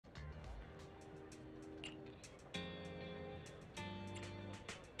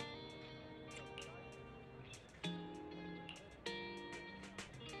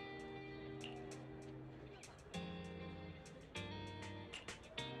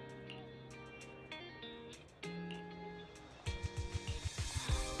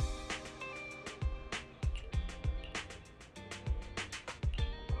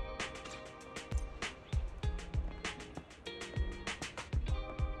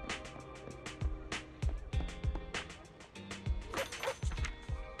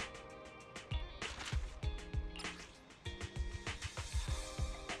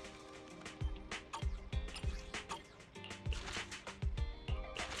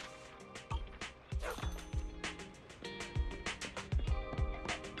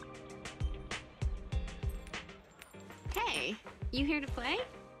Hey, you here to play?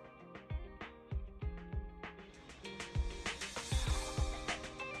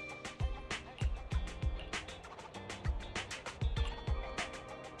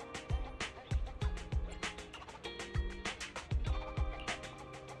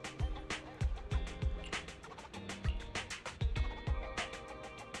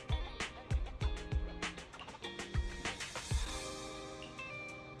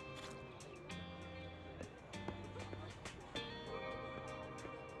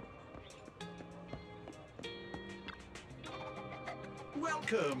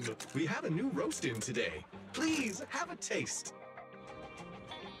 Welcome! We have a new roast in today. Please have a taste.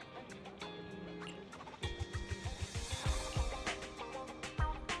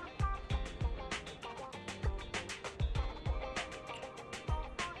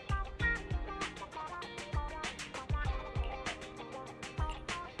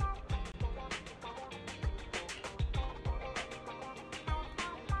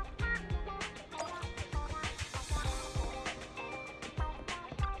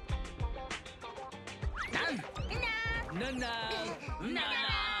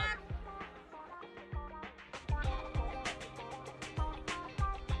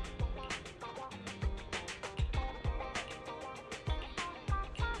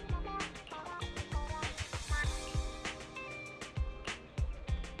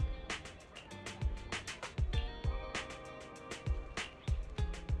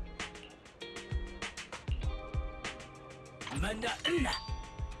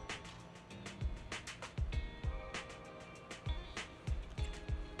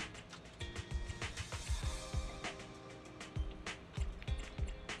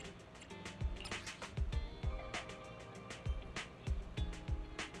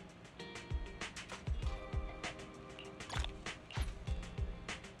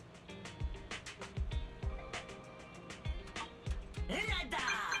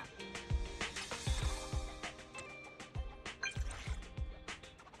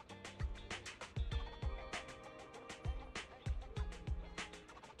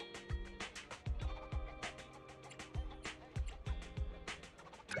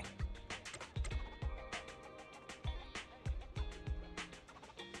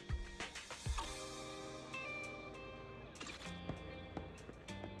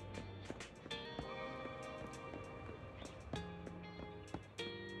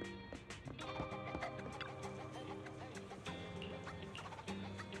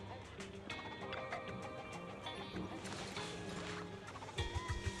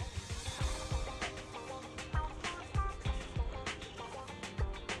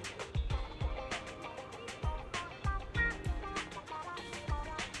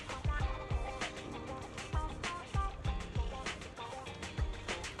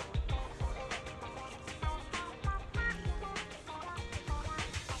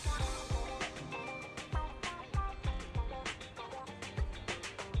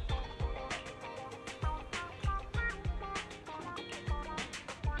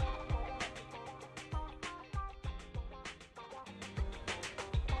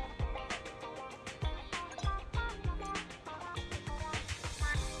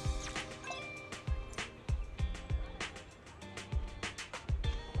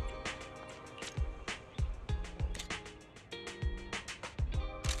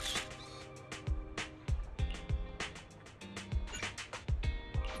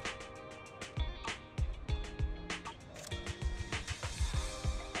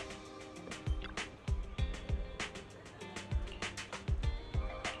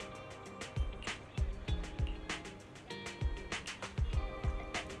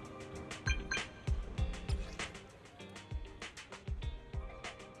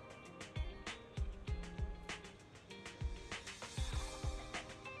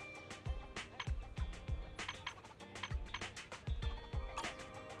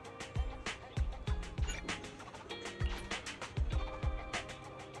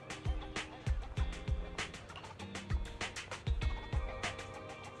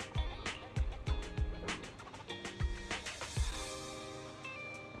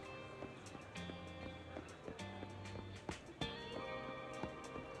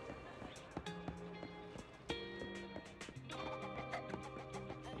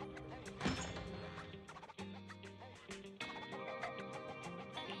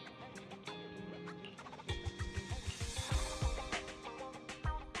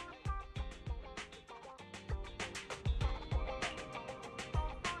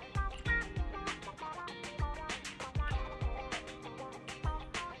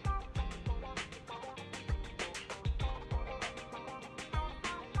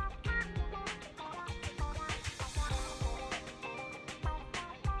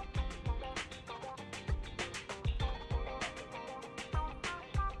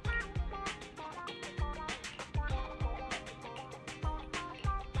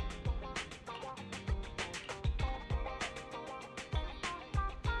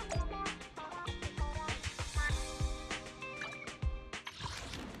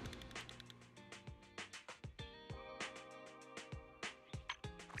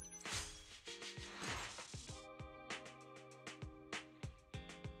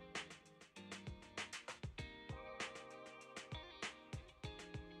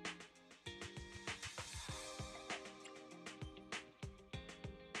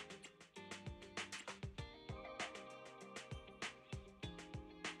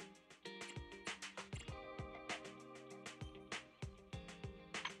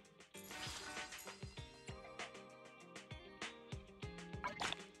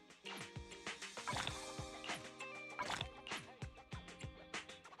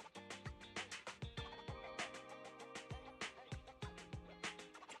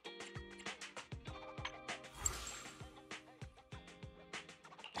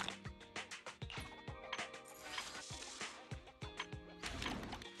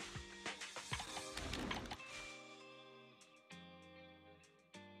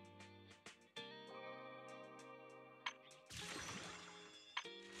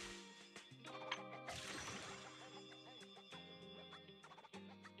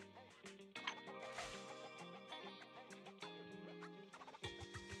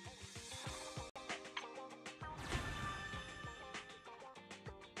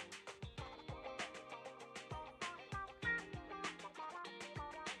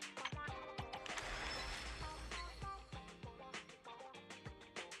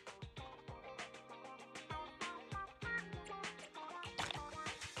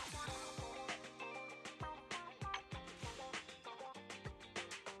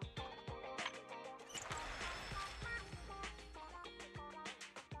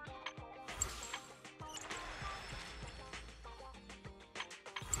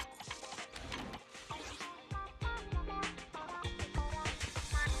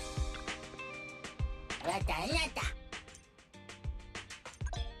 Batalata.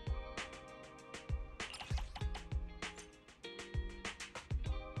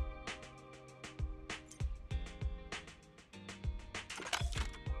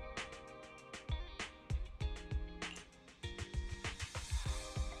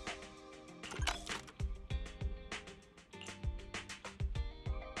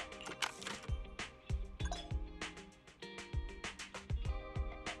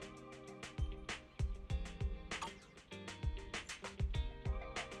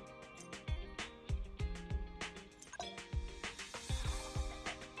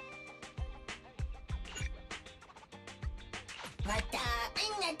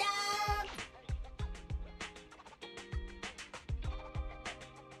 Batalata.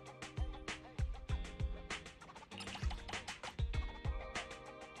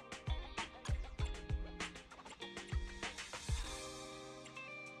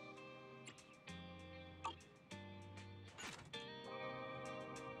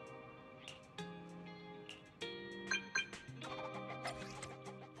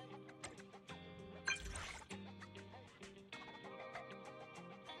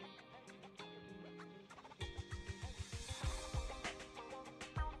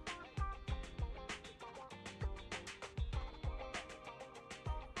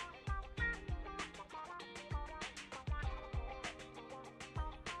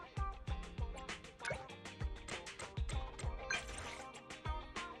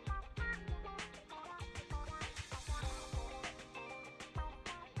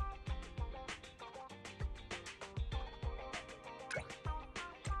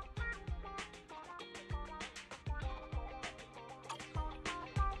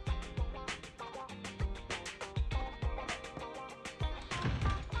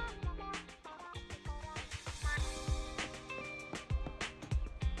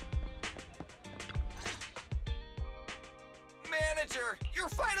 Manager, you're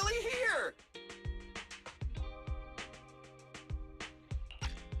finally here!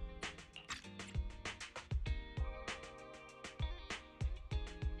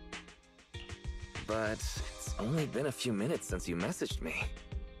 But it's only been a few minutes since you messaged me.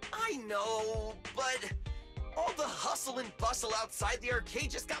 I know, but all the hustle and bustle outside the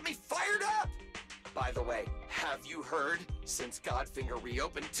arcade just got me fired up! By the way, have you heard? Since Godfinger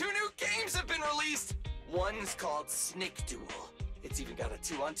reopened, 2 new games have been released! One's called Snake Duel. It's even got a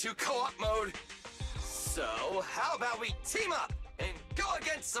 2-on-2 co-op mode. So, how about we team up and go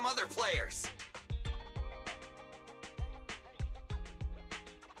against some other players?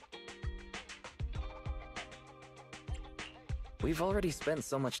 We've already spent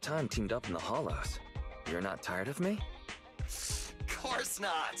so much time teamed up in the Hollows. You're not tired of me? Course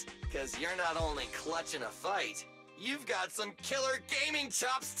not, because you're not only clutching a fight, you've got some killer gaming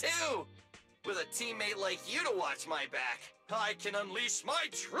chops too! With a teammate like you to watch my back, I can unleash my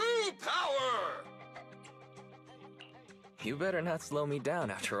true power! You better not slow me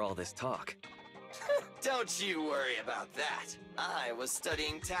down after all this talk. Don't you worry about that. I was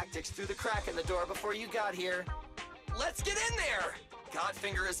studying tactics through the crack in the door before you got here. Let's get in there!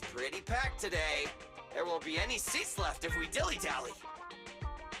 Godfinger is pretty packed today. There won't be any seats left if we dilly-dally.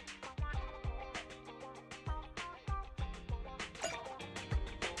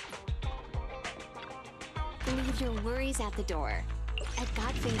 Leave your worries at the door. At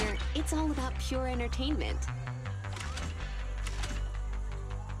Godfinger, it's all about pure entertainment.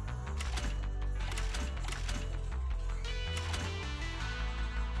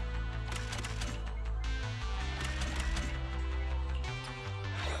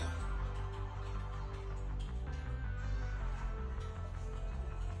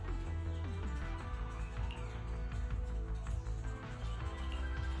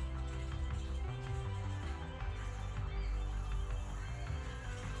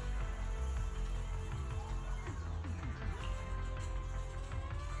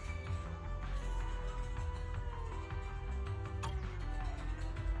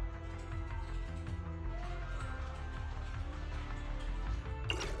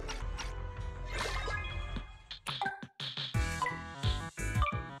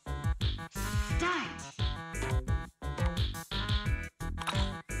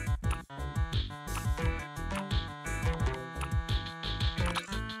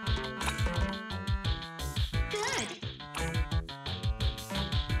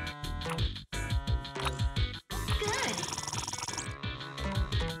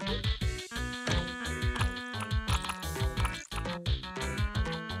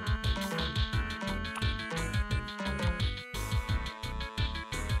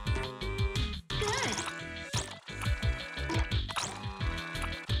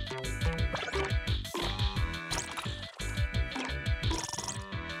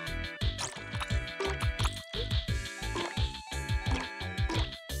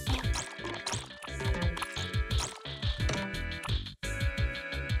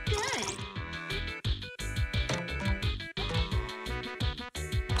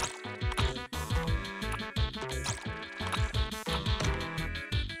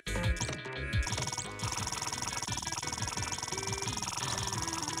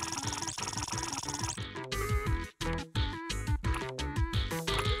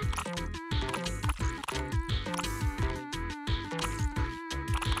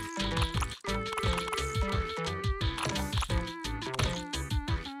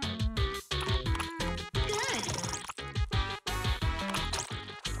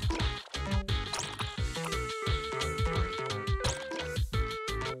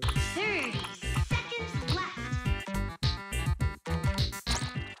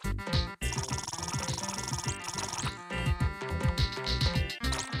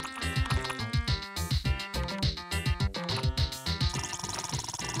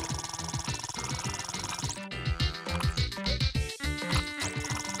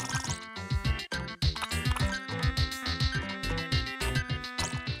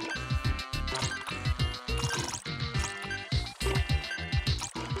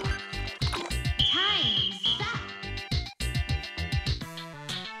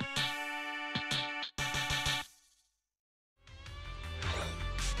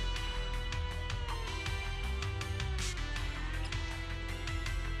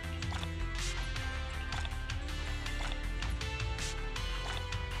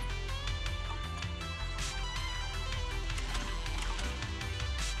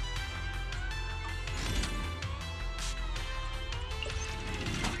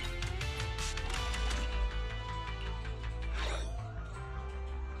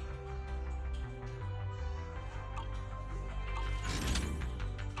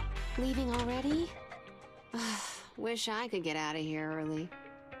 Leaving already? Wish I could get out of here early.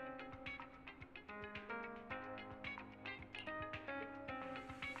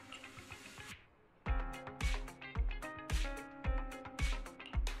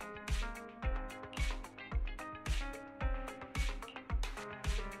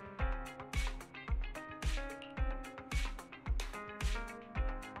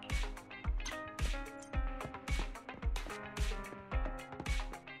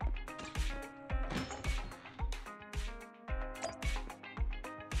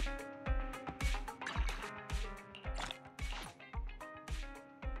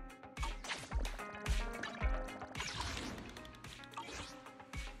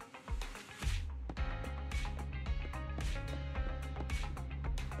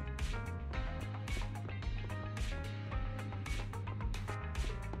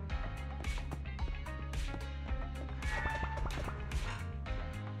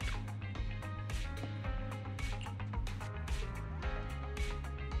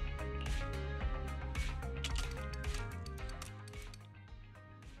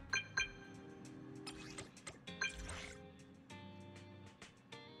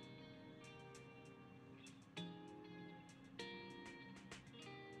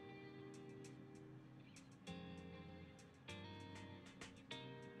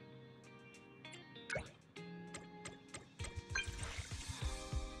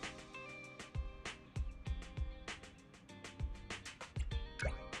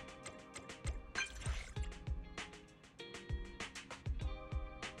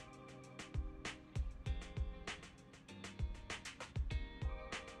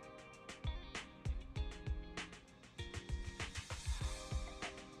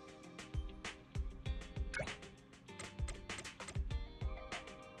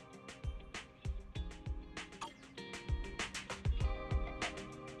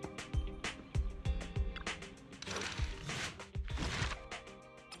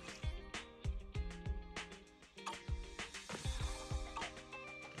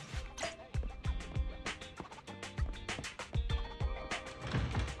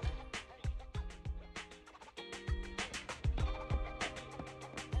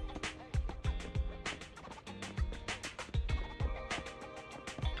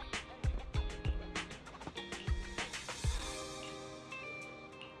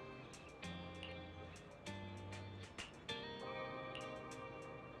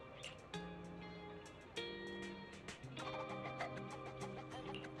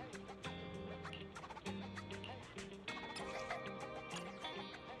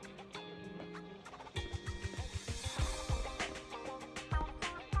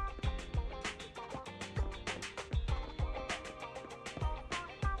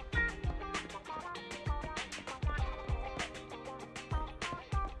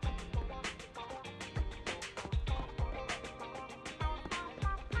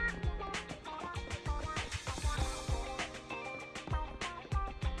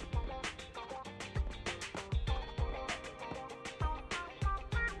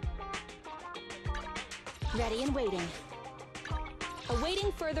 Ready and waiting.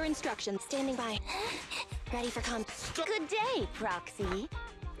 Awaiting further instructions. Standing by. Ready for Good day, Proxy.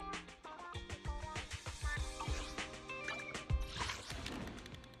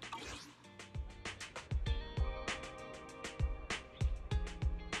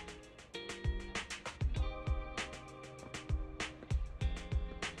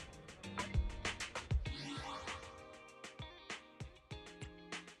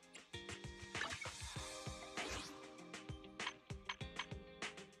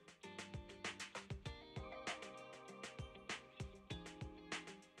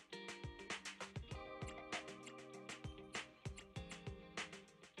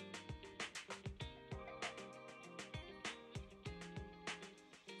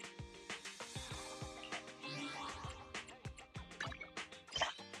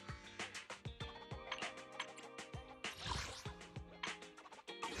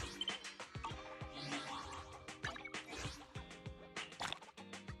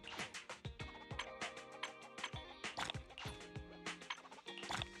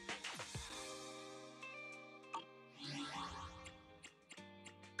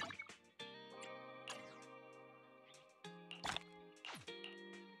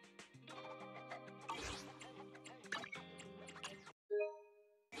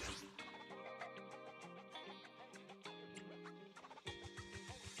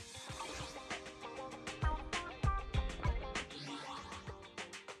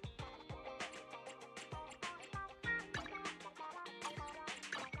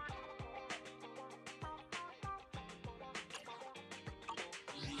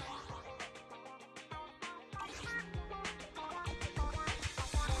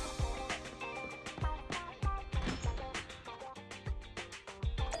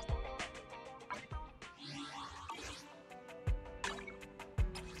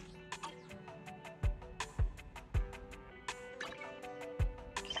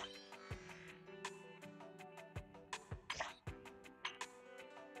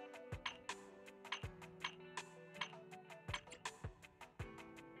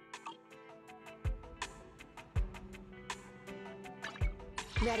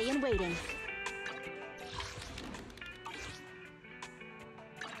 Ready and waiting.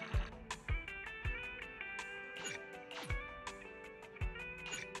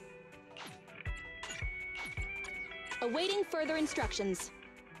 Awaiting further instructions.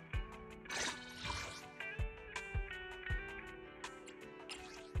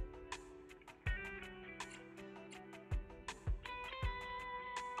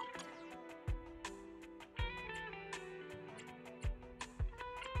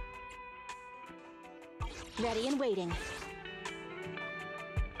 Ready and waiting.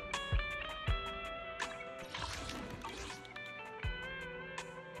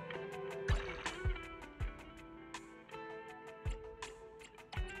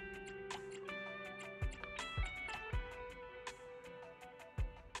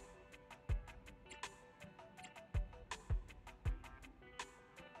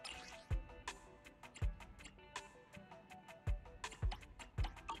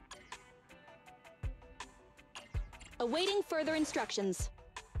 Awaiting further instructions.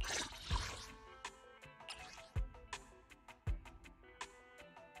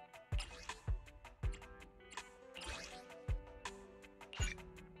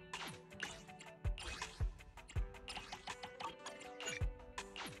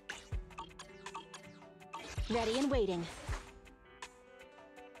 Ready and waiting.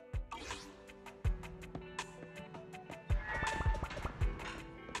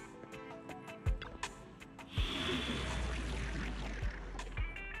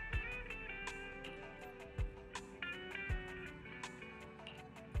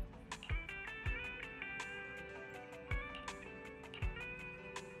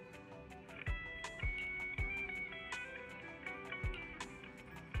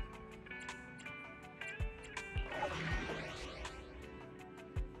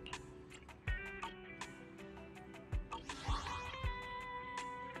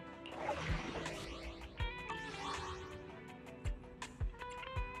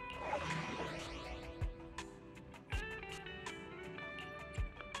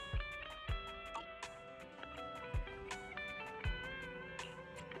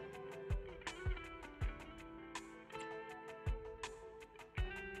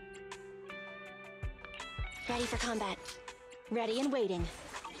 Ready for combat. Ready and waiting.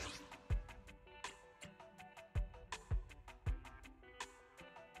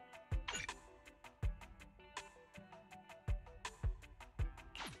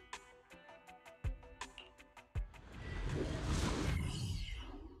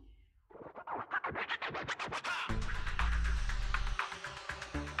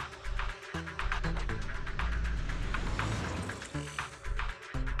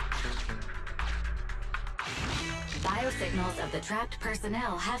 Biosignals of the trapped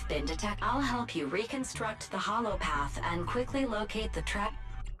personnel have been detected. I'll help you reconstruct the hollow path and quickly locate the trap.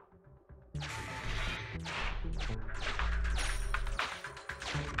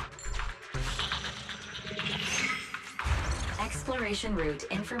 Exploration route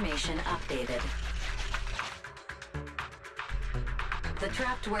information updated. The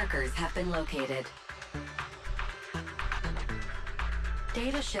trapped workers have been located.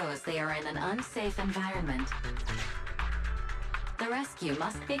 Data shows they are in an unsafe environment. The rescue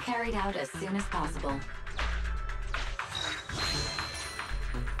must be carried out as soon as possible.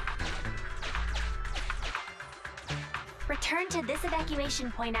 Return to this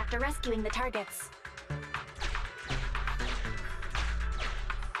evacuation point after rescuing the targets.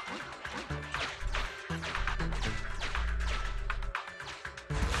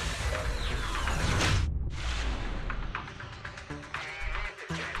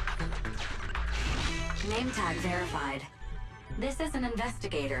 Name tag verified. This is an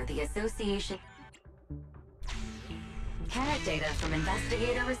investigator, the association. Carrot data from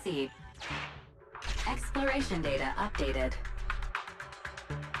investigator received. Exploration data updated.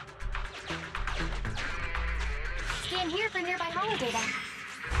 Scan here for nearby hollow data.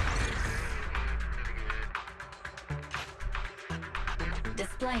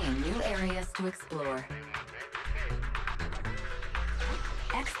 Displaying new areas to explore.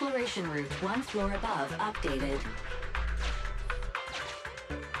 Exploration route one floor above updated.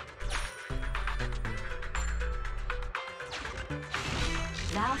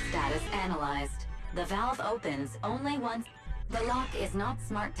 Valve status analyzed. The valve opens only once. The lock is not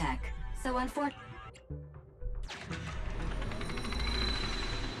smart tech, so unfortunately.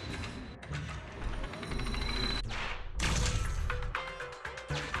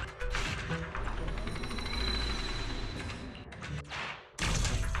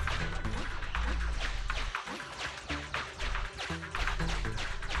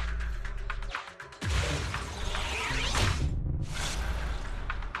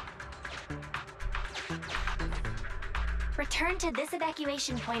 Return to this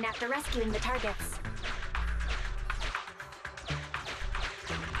evacuation point after rescuing the targets.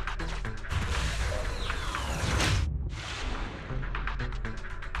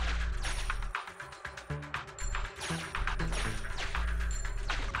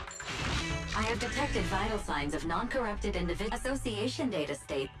 I have detected vital signs of non-corrupted individual association data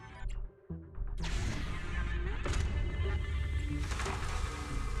state.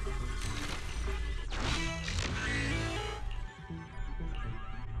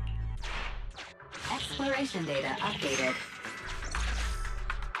 Exploration data updated.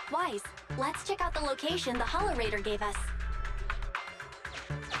 Wise, let's check out the location the Hollow Raider gave us.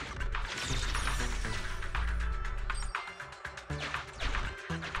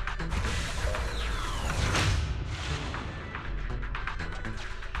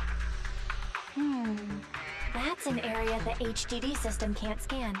 That's an area the HDD system can't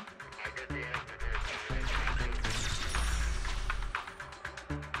scan.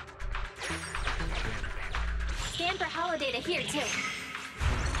 Scan for hollow data here, too.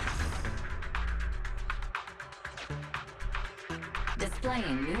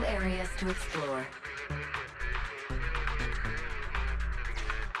 Displaying new areas to explore.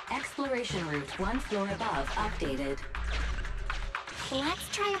 Exploration route 1 floor above updated. Let's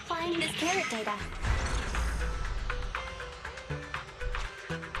try applying this carrot data.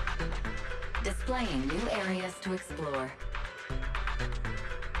 Displaying new areas to explore.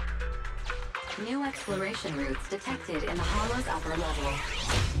 New exploration routes detected in the Hollow's upper level.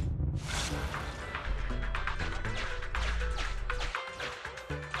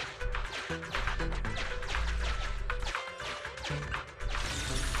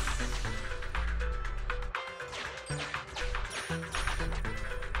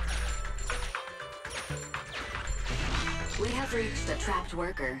 We have reached the trapped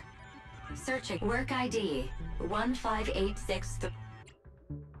worker. Searching work ID 15863.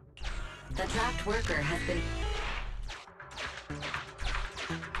 The trapped worker has been...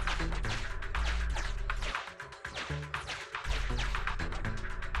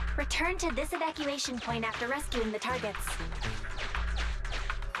 Return to this evacuation point after rescuing the targets.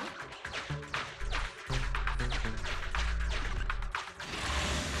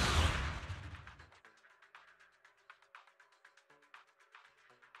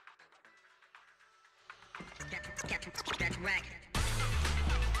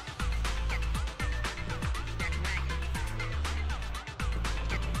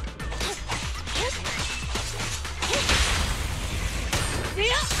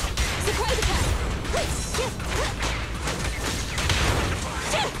 Surprise attack!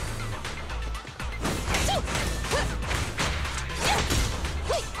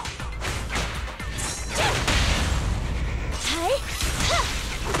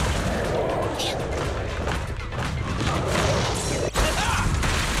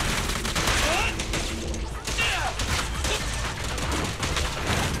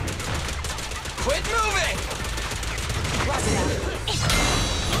 Quit moving!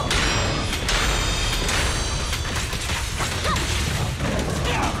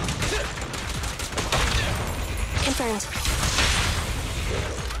 Confirmed.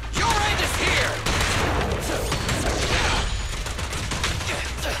 Your end is here!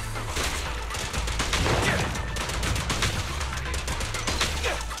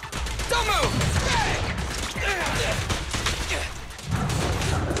 Don't move!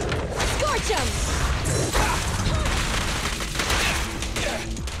 Scorch him!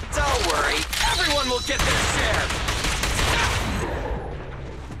 Don't worry, everyone will get their share!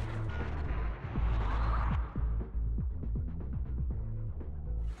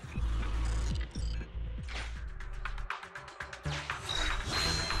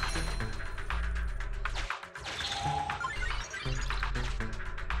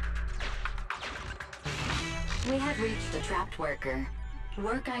 We have reached a trapped worker.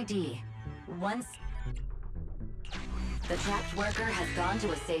 Work ID. Once... The trapped worker has gone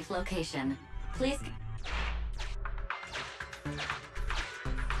to a safe location. Please...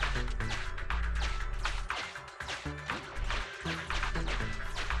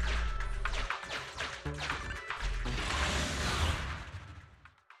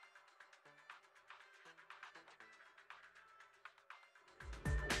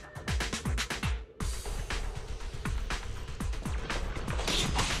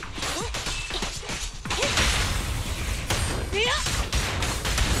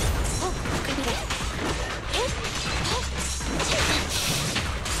 Oh, could be there.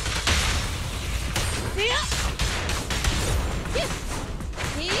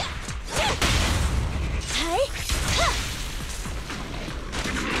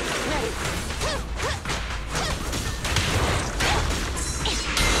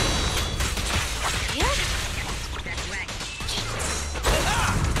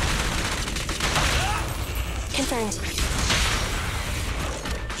 Confirmed.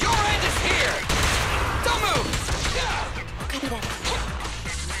 Your end is here! Don't move! Copy that.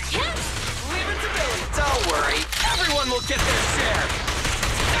 Leave it to Billy. Don't worry, everyone will get their share.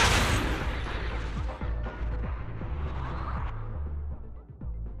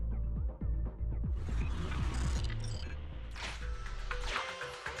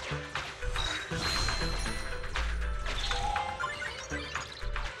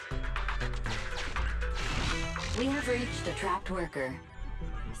 We have reached a trapped worker.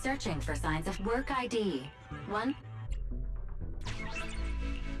 Searching for signs of work ID. 1.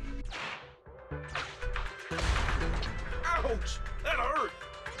 Ouch! That hurt!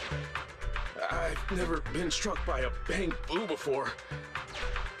 I've never been struck by a bang boo before.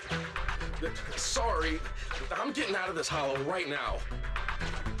 Sorry, I'm getting out of this hollow right now.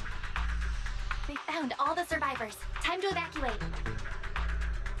 We found all the survivors. Time to evacuate.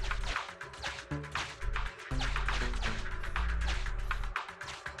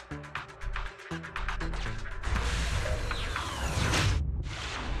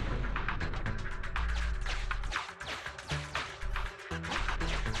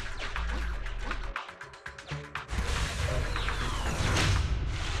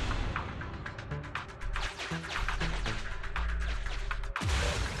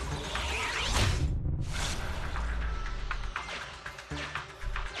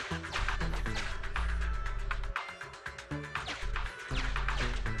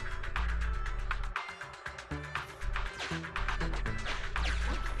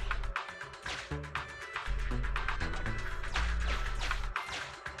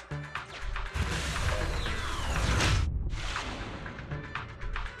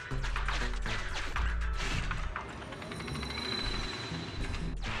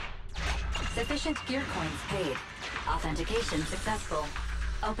 Sufficient gear coins paid. Authentication successful.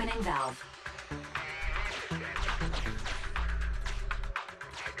 Opening valve.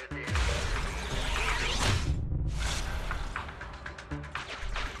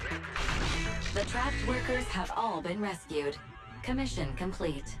 The trapped workers have all been rescued. Commission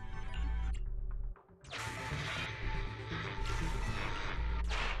complete.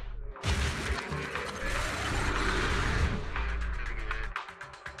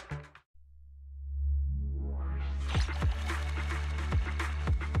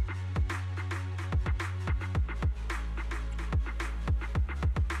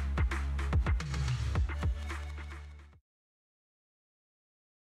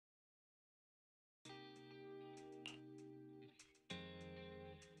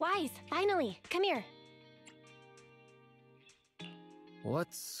 Wise, finally, come here.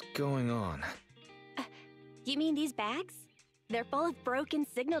 What's going on? You mean these bags? They're full of broken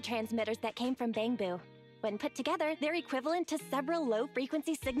signal transmitters that came from Bangbu. When put together, they're equivalent to several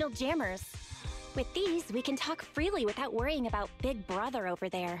low-frequency signal jammers. With these, we can talk freely without worrying about Big Brother over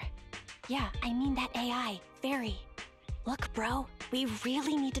there. Yeah, I mean that AI, Fairy. Look, bro, we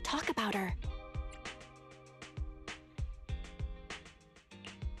really need to talk about her.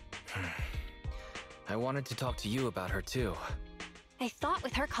 I wanted to talk to you about her too. I thought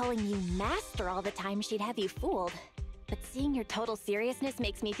with her calling you Master all the time, she'd have you fooled. But seeing your total seriousness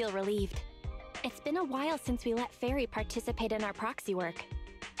makes me feel relieved. It's been a while since we let Fairy participate in our proxy work.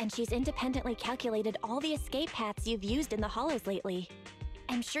 And she's independently calculated all the escape paths you've used in the hollows lately.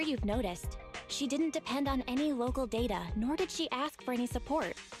 I'm sure you've noticed. She didn't depend on any local data, nor did she ask for any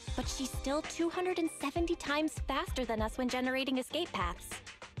support. But she's still 270 times faster than us when generating escape paths.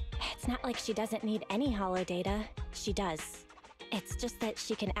 It's not like she doesn't need any hollow data. She does. It's just that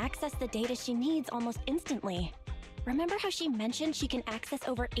she can access the data she needs almost instantly. Remember how she mentioned she can access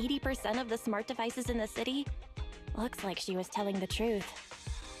over 80% of the smart devices in the city? Looks like she was telling the truth.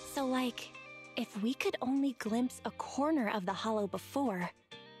 So like, if we could only glimpse a corner of the hollow before,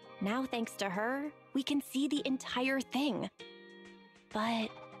 now thanks to her, we can see the entire thing. But...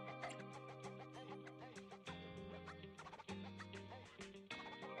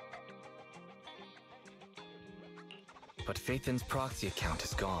 But Phaethon's proxy account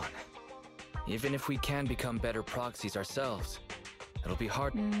is gone. Even if we can become better proxies ourselves, it'll be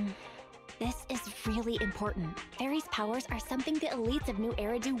hard. This is really important. Fairy's powers are something the elites of New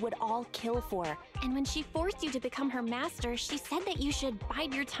Eridu would all kill for. And when she forced you to become her master, she said that you should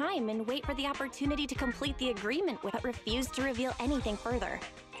bide your time and wait for the opportunity to complete the agreement, but refused to reveal anything further.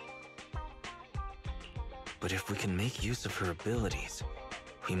 But if we can make use of her abilities,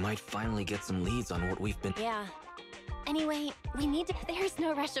 we might finally get some leads on what we've been— Yeah. Anyway, we need to— There's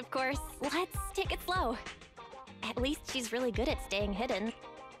no rush, of course. Let's take it slow. At least she's really good at staying hidden.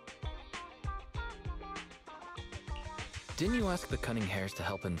 Didn't you ask the Cunning Hares to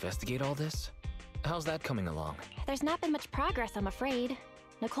help investigate all this? How's that coming along? There's not been much progress, I'm afraid.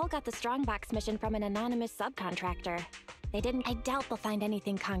 Nicole got the Strongbox mission from an anonymous subcontractor. I doubt they'll find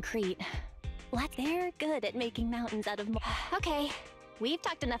anything concrete. They're good at making mountains out of Okay, we've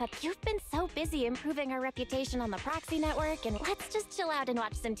talked enough. You've been so busy improving our reputation on the proxy network, and let's just chill out and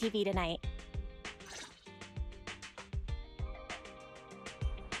watch some TV tonight.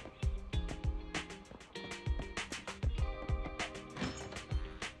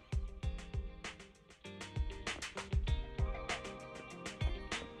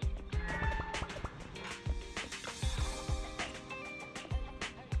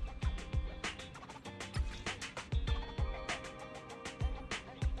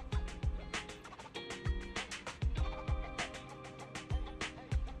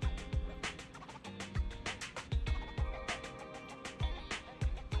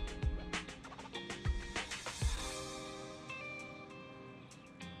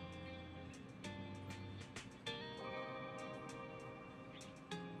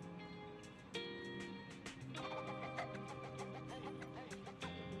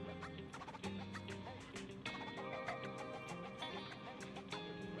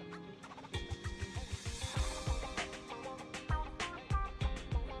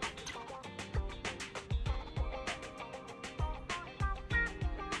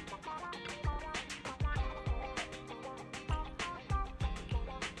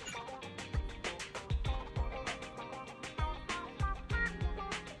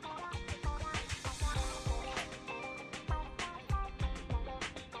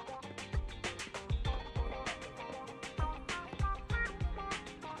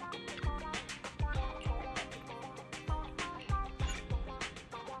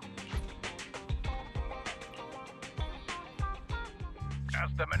 As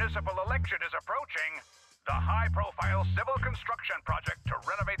the municipal election is approaching, the high-profile civil construction project to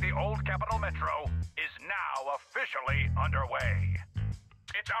renovate the old Capital Metro is now officially underway.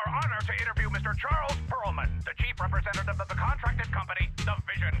 It's our honor to interview Mr. Charles Perlman, the chief representative of the contracted company, the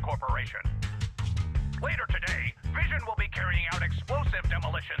Vision Corporation. Later today, Vision will be carrying out explosive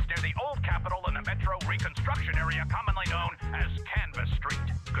demolitions near the old Capitol in the Metro reconstruction area commonly known as Canvas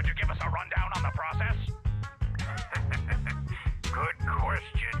Street. Could you give us a rundown on the process? Good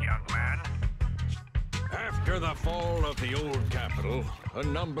question, young man. After the fall of the old Capitol, a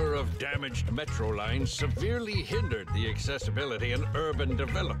number of damaged metro lines severely hindered the accessibility and urban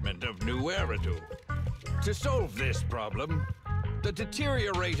development of New Eridu. To solve this problem, the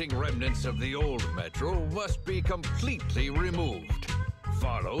deteriorating remnants of the old metro must be completely removed,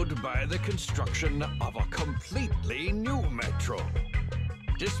 followed by the construction of a completely new metro.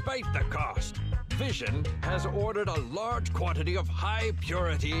 Despite the cost, Vision has ordered a large quantity of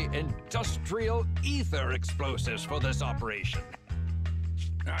high-purity industrial ether explosives for this operation.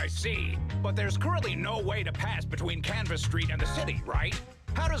 I see, but there's currently no way to pass between Canvas Street and the city, right?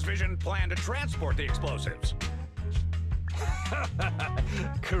 How does Vision plan to transport the explosives?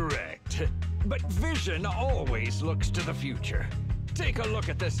 Correct. But Vision always looks to the future. Take a look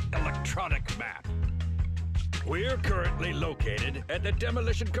at this electronic map. We're currently located at the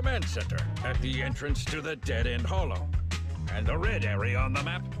Demolition Command Center, at the entrance to the Dead-End Hollow. And the red area on the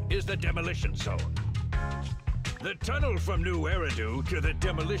map is the Demolition Zone. The tunnel from New Eridu to the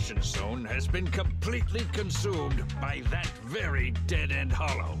Demolition Zone has been completely consumed by that very Dead-End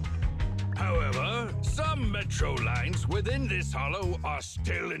Hollow. However, some metro lines within this hollow are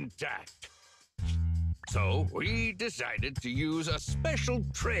still intact. So we decided to use a special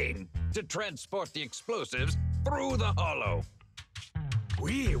train to transport the explosives through the hollow.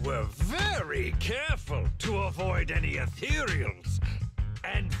 We were very careful to avoid any ethereals,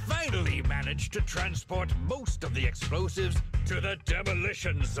 and finally managed to transport most of the explosives to the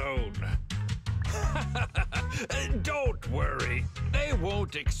Demolition Zone. Don't worry, they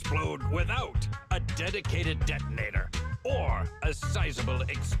won't explode without a dedicated detonator or a sizable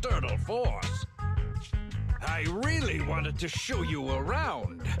external force. I really wanted to show you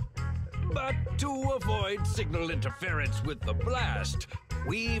around, but to avoid signal interference with the blast,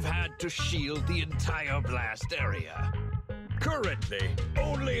 we've had to shield the entire blast area. Currently,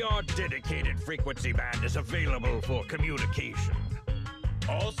 only our dedicated frequency band is available for communication.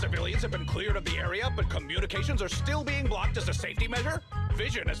 All civilians have been cleared of the area, but communications are still being blocked as a safety measure?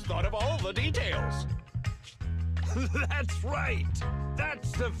 Vision has thought of all the details. That's right!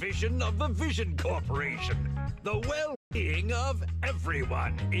 That's the vision of the Vision Corporation. The well-being of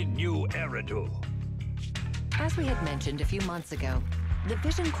everyone in New Eridu. As we had mentioned a few months ago, the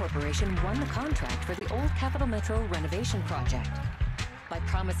Vision Corporation won the contract for the old Capital Metro renovation project. By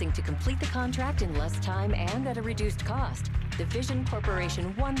promising to complete the contract in less time and at a reduced cost, the Vision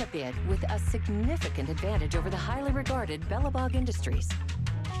Corporation won the bid with a significant advantage over the highly regarded Bellabog Industries.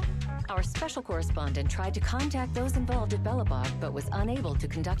 Our special correspondent tried to contact those involved at Bellabog, but was unable to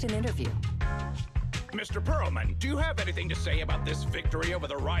conduct an interview. Mr. Perlman, do you have anything to say about this victory over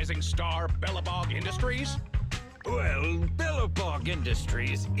the rising star Bellabog Industries? Well, Bellabog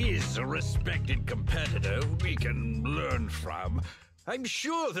Industries is a respected competitor we can learn from. I'm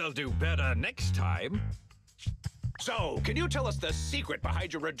sure they'll do better next time. So, can you tell us the secret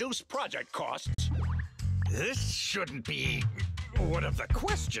behind your reduced project costs? This shouldn't be one of the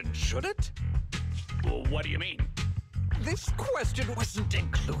questions, should it? Well, what do you mean? This question wasn't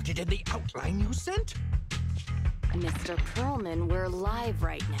included in the outline you sent? Mr. Perlman, we're live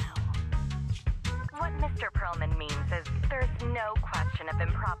right now. What Mr. Perlman means is there's no question of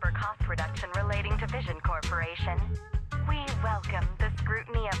improper cost reduction relating to Vision Corporation. We welcome the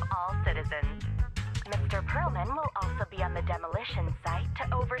scrutiny of all citizens. Mr. Perlman will also be on the demolition site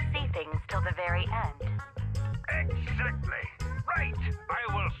to oversee things till the very end. Exactly. Right.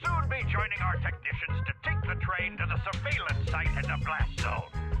 I will soon be joining our technicians to take the train to the surveillance site in the blast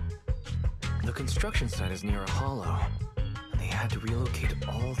zone. The construction site is near a hollow. They had to relocate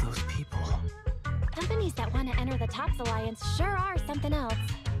all those people. Companies that want to enter the TOPS Alliance sure are something else.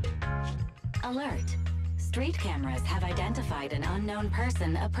 Alert. Street cameras have identified an unknown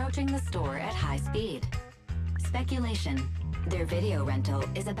person approaching the store at high speed. Speculation. Their video rental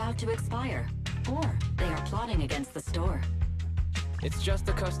is about to expire, or they are plotting against the store. It's just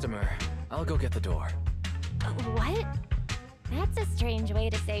a customer. I'll go get the door. What? That's a strange way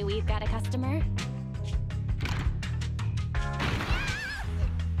to say we've got a customer.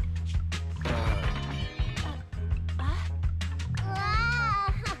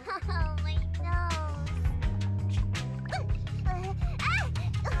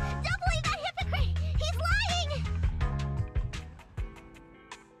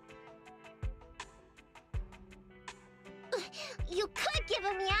 You could give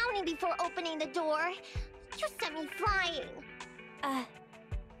a meowing before opening the door. You sent me flying.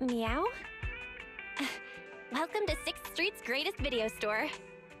 Meow? Welcome to 6th Street's greatest video store.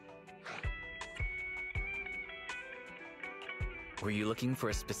 Were you looking for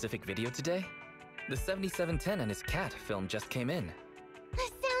a specific video today? The 7710 and his cat film just came in.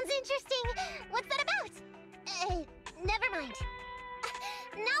 Sounds interesting. What's that about? Never mind.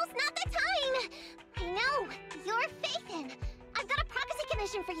 Now's not the time. I know. You're Faithin. I've got a prophecy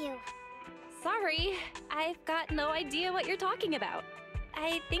commission for you. Sorry, I've got no idea what you're talking about.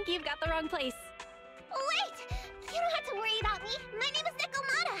 I think you've got the wrong place. Wait! You don't have to worry about me. My name is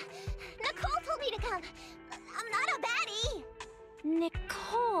Nikomata. Nicole told me to come. I'm not a baddie.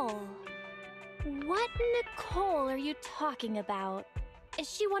 Nicole. What Nicole are you talking about? Is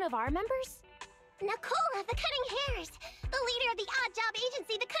she one of our members? Nicole of the Cunning Hairs. The leader of the odd job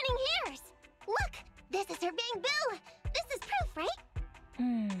agency, the Cunning Hairs. Look, this is her Bang Boo. This is proof, right?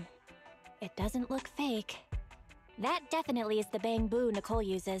 It doesn't look fake. That definitely is the Bang Boo Nicole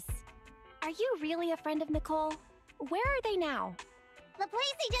uses. Are you really a friend of Nicole? Where are they now? The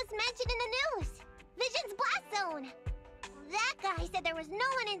place he just mentioned in the news. Vision's blast zone. That guy said there was no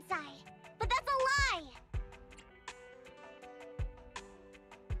one inside. But that's a lie.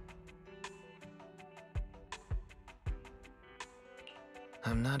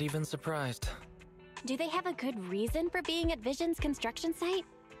 I'm not even surprised. Do they have a good reason for being at Vision's construction site?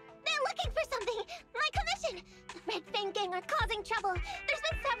 They're looking for something! My commission! The Red Fang Gang are causing trouble. There's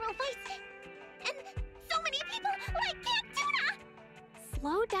been several fights. And so many people like Camp Tuna!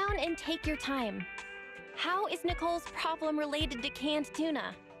 Slow down and take your time. How is Nicole's problem related to canned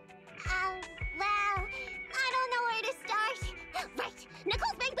tuna? Well, I don't know where to start. Right!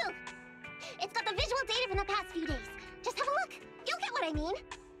 Nicole's Bang Boo! It's got the visual data from the past few days. Just have a look. You'll get what I mean.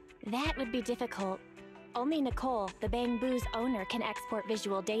 That would be difficult. Only Nicole, the Bang Boo's owner, can export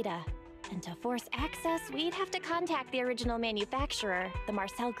visual data. And to force access, we'd have to contact the original manufacturer, the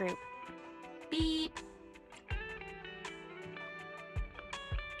Marcel Group. Beep.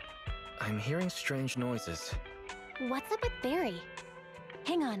 I'm hearing strange noises. What's up with Barry?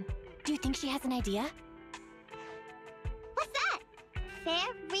 Hang on. Do you think she has an idea? What's that?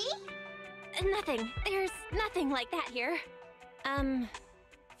 Fairy? Nothing. There's nothing like that here.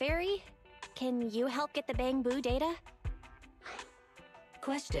 Fairy? Can you help get the Bang Boo data?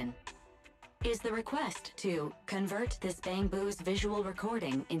 Question. Is the request to convert this Bang Boo's visual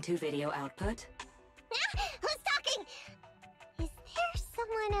recording into video output? Who's talking? Is there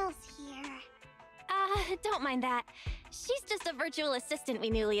someone else here? Don't mind that. She's just a virtual assistant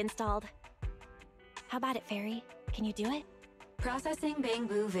we newly installed. How about it, Fairy? Can you do it? Processing Bang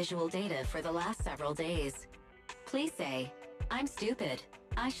Boo visual data for the last several days. Please say, I'm stupid.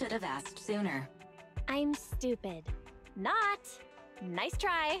 I should have asked sooner. I'm stupid. Not. Nice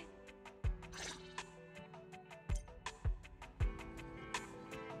try.